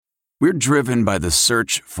We're driven by the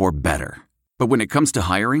search for better. But when it comes to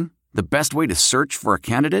hiring, the best way to search for a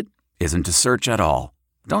candidate isn't to search at all.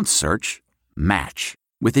 Don't search. Match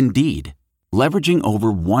with Indeed. Leveraging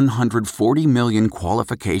over 140 million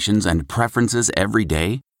qualifications and preferences every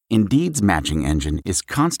day, Indeed's matching engine is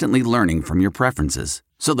constantly learning from your preferences.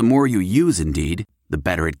 So the more you use Indeed, the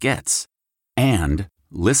better it gets. And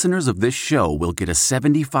listeners of this show will get a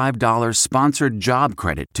 $75 sponsored job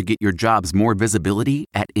credit to get your jobs more visibility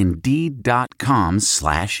at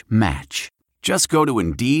Indeed.com/match. Just go to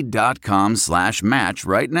Indeed.com/match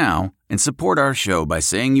right now and support our show by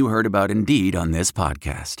saying you heard about Indeed on this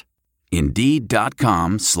podcast.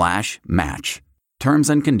 Indeed.com/match. Terms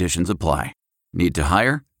and conditions apply. Need to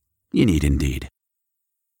hire? You need Indeed.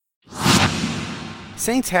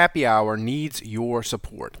 Saints Happy Hour needs your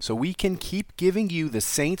support so we can keep giving you the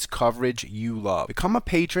Saints coverage you love. Become a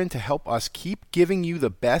patron to help us keep giving you the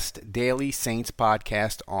best daily Saints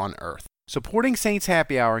podcast on earth. Supporting Saints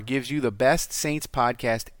Happy Hour gives you the best Saints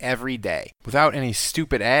podcast every day without any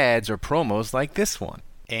stupid ads or promos like this one.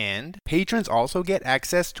 And patrons also get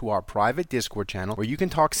access to our private Discord channel where you can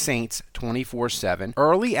talk Saints 24/7,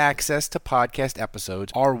 early access to podcast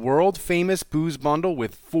episodes, our world-famous booze bundle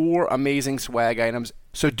with 4 amazing swag items.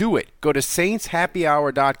 So do it. Go to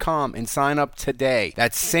saintshappyhour.com and sign up today.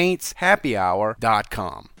 That's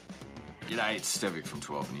saintshappyhour.com. G'day, it's Stevic from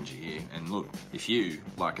 12 Ninja here. And look, if you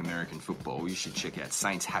like American football, you should check out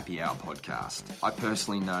Saints Happy Hour podcast. I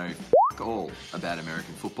personally know all about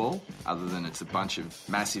American football, other than it's a bunch of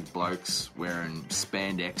massive blokes wearing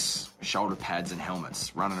spandex, shoulder pads and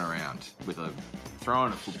helmets, running around with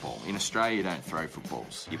throwing a football. In Australia, you don't throw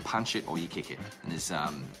footballs. You punch it or you kick it. And there's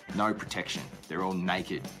no protection. They're all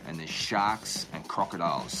naked. And there's sharks and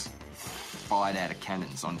crocodiles fired out of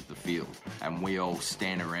cannons onto the field, and we all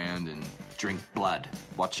stand around and drink blood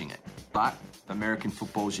watching it. But if American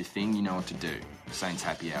football's your thing, you know what to do. Saints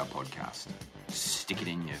Happy Hour podcast. Stick it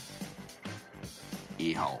in your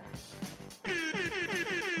ear hole.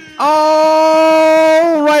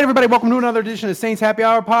 All right, everybody, welcome to another edition of Saints Happy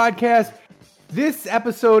Hour podcast. This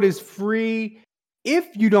episode is free.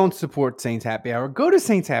 If you don't support Saints Happy Hour, go to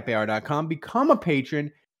saintshappyhour.com, become a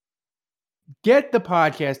patron, get the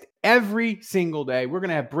podcast every single day. We're going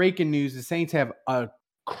to have breaking news. The Saints have a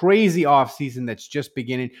crazy offseason that's just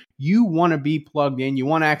beginning. You want to be plugged in. You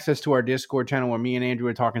want access to our Discord channel where me and Andrew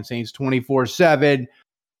are talking Saints 24/7.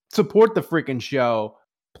 Support the freaking show,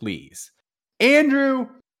 please. Andrew,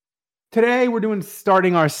 today we're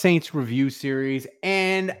starting our Saints review series,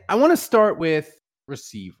 and I want to start with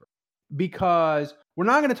receiver because we're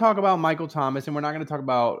not going to talk about Michael Thomas and we're not going to talk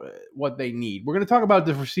about what they need. We're going to talk about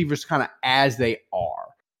the receivers kind of as they are.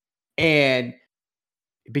 And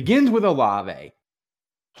it begins with Olave.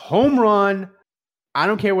 Home run. I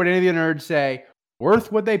don't care what any of the nerds say. Worth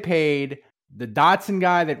what they paid. The Dotson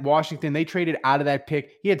guy that Washington, they traded out of that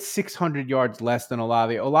pick. He had 600 yards less than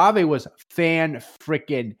Olave. Olave was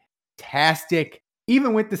fan-freaking-tastic.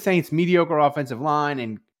 Even with the Saints' mediocre offensive line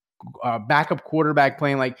and backup quarterback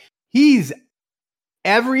playing, like, he's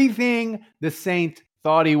everything the Saints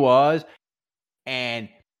thought he was. And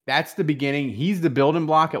that's the beginning. He's the building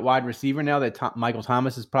block at wide receiver now that Michael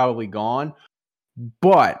Thomas is probably gone.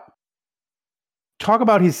 But talk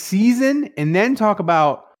about his season and then talk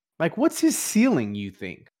about, like, what's his ceiling, you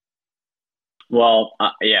think? Well,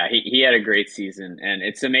 yeah, he had a great season. And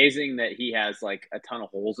it's amazing that he has, like, a ton of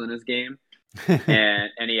holes in his game.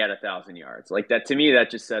 and he had 1,000 yards. Like, that, to me, that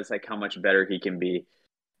just says, like, how much better he can be.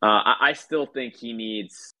 I still think he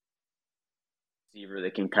needs receiver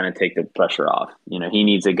that can kind of take the pressure off. You know, he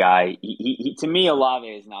needs a guy. He to me, Olave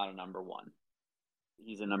is not a number one.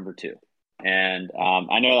 He's a number two. And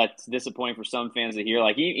I know that's disappointing for some fans to hear.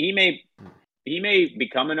 Like, he may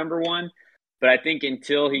become a number one, but I think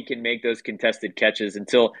until he can make those contested catches,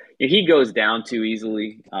 until if he goes down too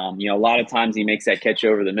easily, a lot of times he makes that catch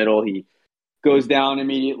over the middle. He goes down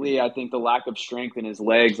immediately. I think the lack of strength in his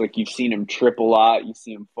legs, like, you've seen him trip a lot, you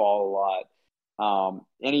see him fall a lot.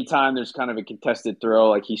 Anytime there's kind of a contested throw,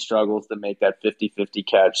 like, he struggles to make that 50-50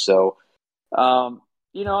 catch. So, I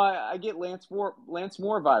get Lance Moore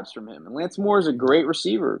vibes from him. And Lance Moore is a great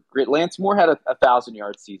receiver. Lance Moore had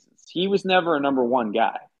 1,000-yard seasons. He was never a number one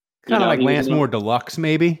guy. Kind of like Lance Moore Deluxe,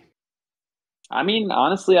 maybe? I mean,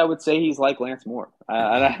 honestly, I would say he's like Lance Moore.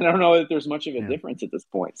 I don't know that there's much of a difference at this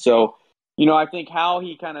point. So, I think how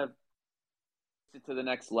he kind of gets to the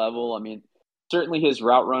next level, I mean, certainly his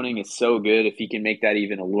route running is so good. If he can make that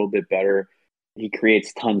even a little bit better, he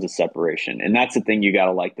creates tons of separation. And that's the thing you got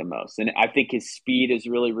to like the most. And I think his speed is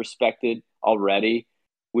really respected already,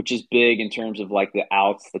 which is big in terms of, like, the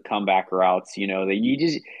outs, the comeback routes.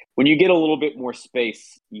 when you get a little bit more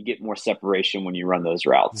space, you get more separation when you run those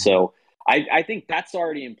routes. So I think that's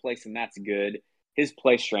already in place, and that's good. His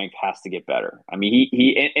play strength has to get better. I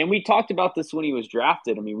mean, and we talked about this when he was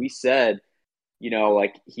drafted. I mean, we said,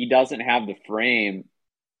 like he doesn't have the frame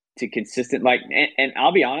to consistent, and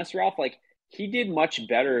I'll be honest, Ralph, like he did much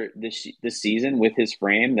better this season with his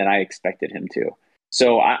frame than I expected him to.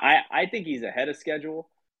 So I think he's ahead of schedule.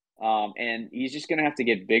 And he's just going to have to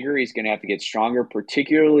get bigger. He's going to have to get stronger,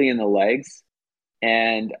 particularly in the legs.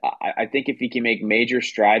 And I think if he can make major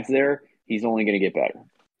strides there, he's only going to get better.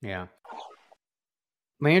 Yeah.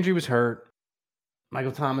 Landry was hurt.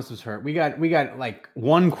 Michael Thomas was hurt. We got like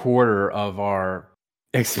 1/4 of our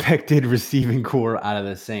expected receiving core out of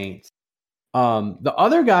the Saints. The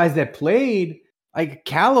other guys that played, like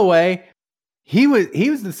Callaway, he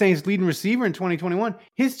was the Saints' leading receiver in 2021.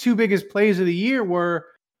 His two biggest plays of the year were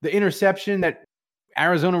the interception that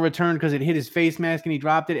Arizona returned because it hit his face mask and he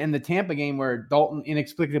dropped it, and the Tampa game where Dalton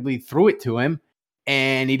inexplicably threw it to him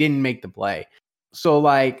and he didn't make the play. So,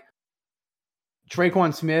 like,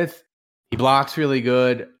 Tre'Quan Smith, he blocks really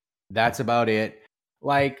good. That's about it.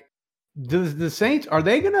 Like, does the Saints, are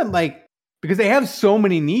they going to, like, because they have so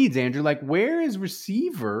many needs, Andrew, like, where is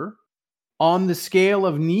receiver on the scale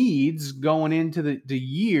of needs going into the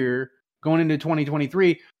year, going into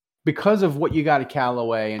 2023? Because of what you got at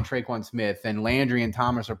Callaway and Tre'Quan Smith, and Landry and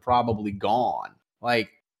Thomas are probably gone.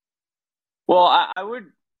 Like, well, I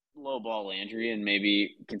would lowball Landry and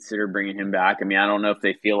maybe consider bringing him back. I mean, I don't know if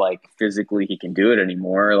they feel like physically he can do it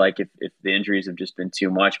anymore, like if the injuries have just been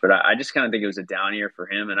too much. But I just kind of think it was a down year for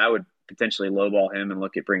him, and I would potentially lowball him and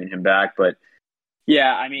look at bringing him back. But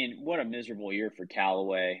yeah, I mean, what a miserable year for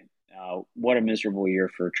Callaway. What a miserable year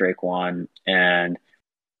for Tre'Quan. And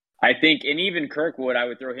I think, and even Kirkwood, I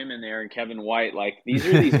would throw him in there, and Kevin White. Like, these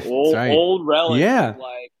are these old relics,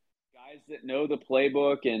 like guys that know the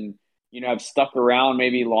playbook and, have stuck around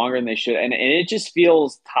maybe longer than they should. And it just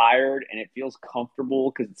feels tired and it feels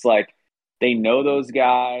comfortable because it's like they know those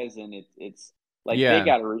guys, and it's like they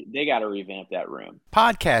got to revamp that room.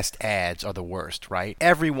 Podcast ads are the worst, right?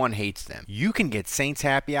 Everyone hates them. You can get Saints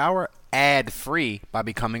Happy Hour ad-free by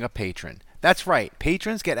becoming a patron. That's right.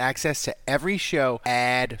 Patrons get access to every show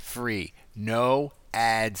ad-free. No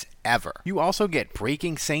ads ever. You also get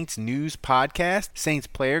Breaking Saints News podcast, Saints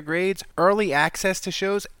player grades, early access to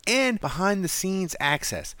shows, and behind-the-scenes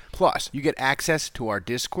access. Plus, you get access to our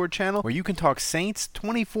Discord channel where you can talk Saints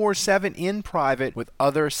 24/7 in private with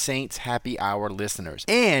other Saints Happy Hour listeners.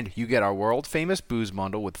 And you get our world-famous booze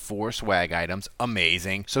bundle with 4 swag items.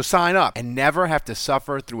 Amazing. So sign up and never have to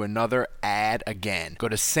suffer through another ad again. Go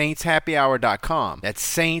to saintshappyhour.com.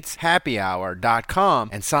 That's saintshappyhour.com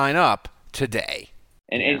and sign up today.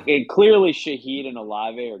 And clearly Shaheed and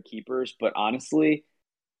Olave are keepers, but honestly,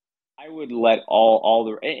 I would let all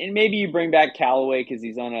the – and maybe you bring back Callaway because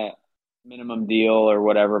he's on a minimum deal or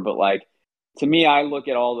whatever, but, like, to me, I look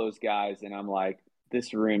at all those guys and I'm like,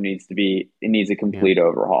 this room needs a complete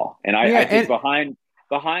overhaul. And I think behind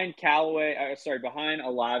Callaway – behind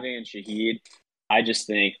Olave and Shaheed, I just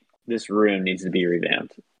think this room needs to be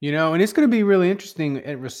revamped. And it's going to be really interesting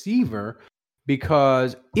at receiver –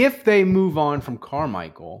 because if they move on from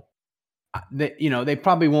Carmichael, they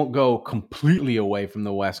probably won't go completely away from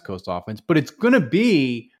the West Coast offense, but it's going to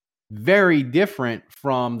be very different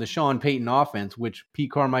from the Sean Payton offense, which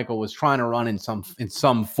Pete Carmichael was trying to run in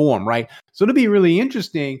some form, right? So it'll be really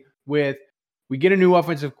interesting we get a new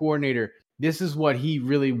offensive coordinator. This is what he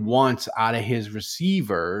really wants out of his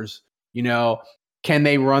receivers. Can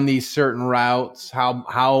they run these certain routes?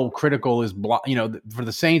 How critical is for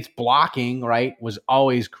the Saints, blocking, right, was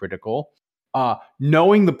always critical.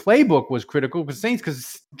 Knowing the playbook was critical for Saints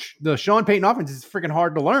because the Sean Payton offense is freaking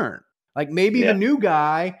hard to learn. Like, maybe the new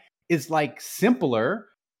guy is like simpler,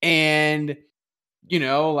 and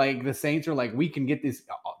like the Saints are like, we can get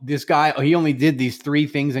this guy. He only did these 3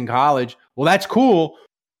 things in college. Well, that's cool.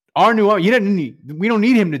 We don't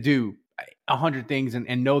need him to do 100 things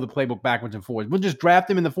and know the playbook backwards and forwards. We'll just draft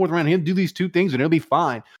him in the 4th round. He'll do these 2 things and it'll be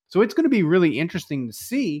fine. So it's going to be really interesting to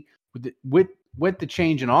see with the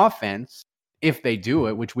change in offense, if they do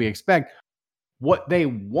it, which we expect, what they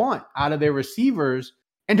want out of their receivers,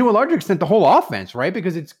 and to a larger extent the whole offense, right?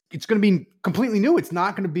 Because it's going to be completely new. It's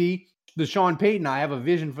not going to be the Sean Payton. I have a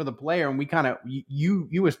vision for the player, and we kind of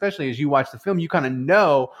you especially as you watch the film, you kind of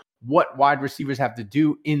know what wide receivers have to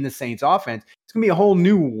do in the Saints offense. It's going to be a whole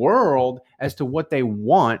new world as to what they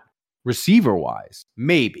want receiver-wise,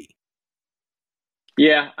 maybe.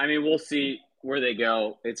 Yeah, I mean, we'll see where they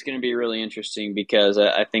go. It's going to be really interesting because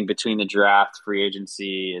I think between the draft, free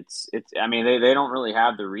agency, it's. I mean, they don't really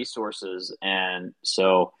have the resources, and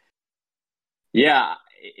so, yeah,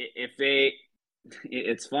 if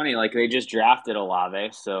it's funny, like they just drafted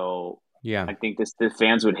Olave, so Yeah. I think the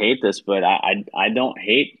fans would hate this, but I don't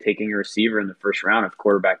hate taking a receiver in the first round if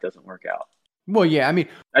quarterback doesn't work out. Well, yeah, I mean,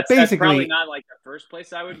 that's probably not like the first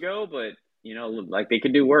place I would go, but like they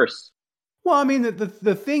could do worse. Well, I mean,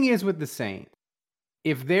 the thing is with the Saints,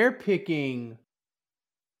 if they're picking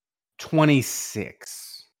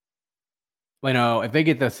 26, if they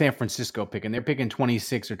get the San Francisco pick and they're picking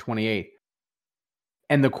 26 or 28,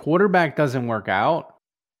 and the quarterback doesn't work out,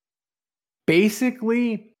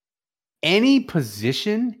 basically any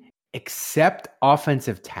position except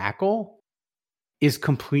offensive tackle is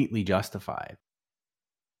completely justified.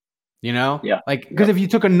 Yeah. Because if you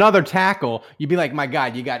took another tackle, you'd be like, my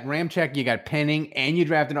God, you got Ramczyk, you got Penning, and you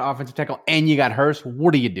drafted an offensive tackle, and you got Hurst.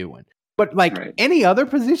 What are you doing? But any other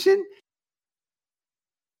position,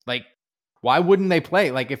 why wouldn't they play?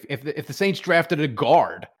 Like if the Saints drafted a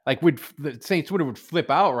guard, the Saints would flip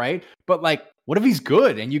out, right? But what if he's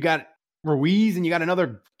good and you got Ruiz and you got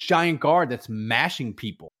another giant guard that's mashing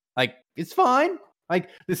people? It's fine.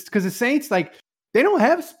 Because the Saints, they don't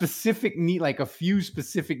have specific need, a few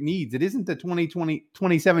specific needs. It isn't the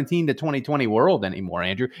 2017 to 2020 world anymore,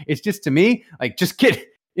 Andrew. It's just, to me, just get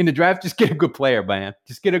in the draft, just get a good player, man.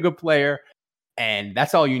 Just get a good player. And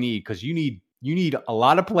that's all you need, because you need a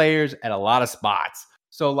lot of players at a lot of spots.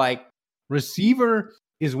 So receiver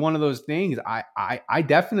is one of those things. I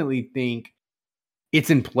definitely think it's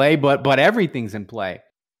in play, but everything's in play.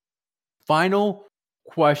 Final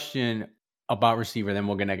question about receiver, then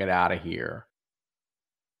we're going to get out of here.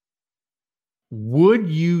 Would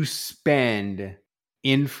you spend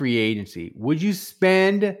in free agency? Would you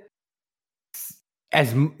spend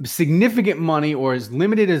as significant money or as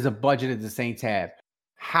limited as a budget as the Saints have?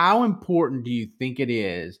 How important do you think it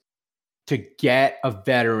is to get a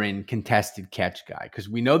veteran contested catch guy? Because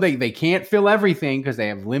we know they can't fill everything because they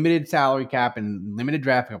have limited salary cap and limited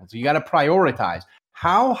draft capital. So you got to prioritize.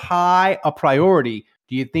 How high a priority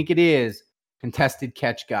do you think it is, contested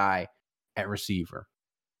catch guy at receiver?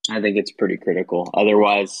 I think it's pretty critical.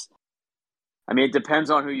 Otherwise, I mean, it depends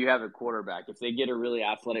on who you have at quarterback. If they get a really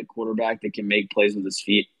athletic quarterback that can make plays with his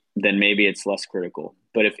feet, then maybe it's less critical.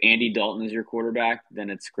 But if Andy Dalton is your quarterback, then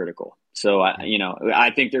it's critical. So,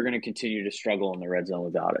 I think they're going to continue to struggle in the red zone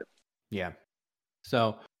without it. Yeah.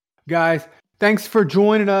 So, guys, thanks for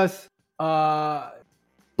joining us.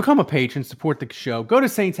 Become a patron, support the show. Go to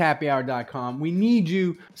saintshappyhour.com. We need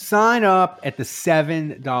you. Sign up at the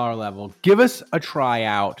 $7 level. Give us a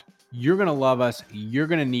tryout. You're going to love us. You're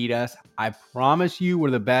going to need us. I promise you we're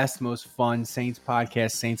the best, most fun Saints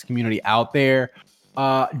podcast, Saints community out there.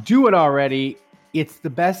 Do it already. It's the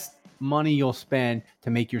best money you'll spend to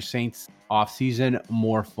make your Saints offseason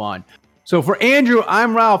more fun. So for Andrew,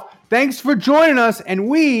 I'm Ralph. Thanks for joining us, and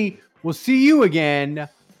we will see you again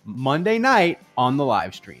Monday night on the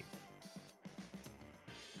live stream.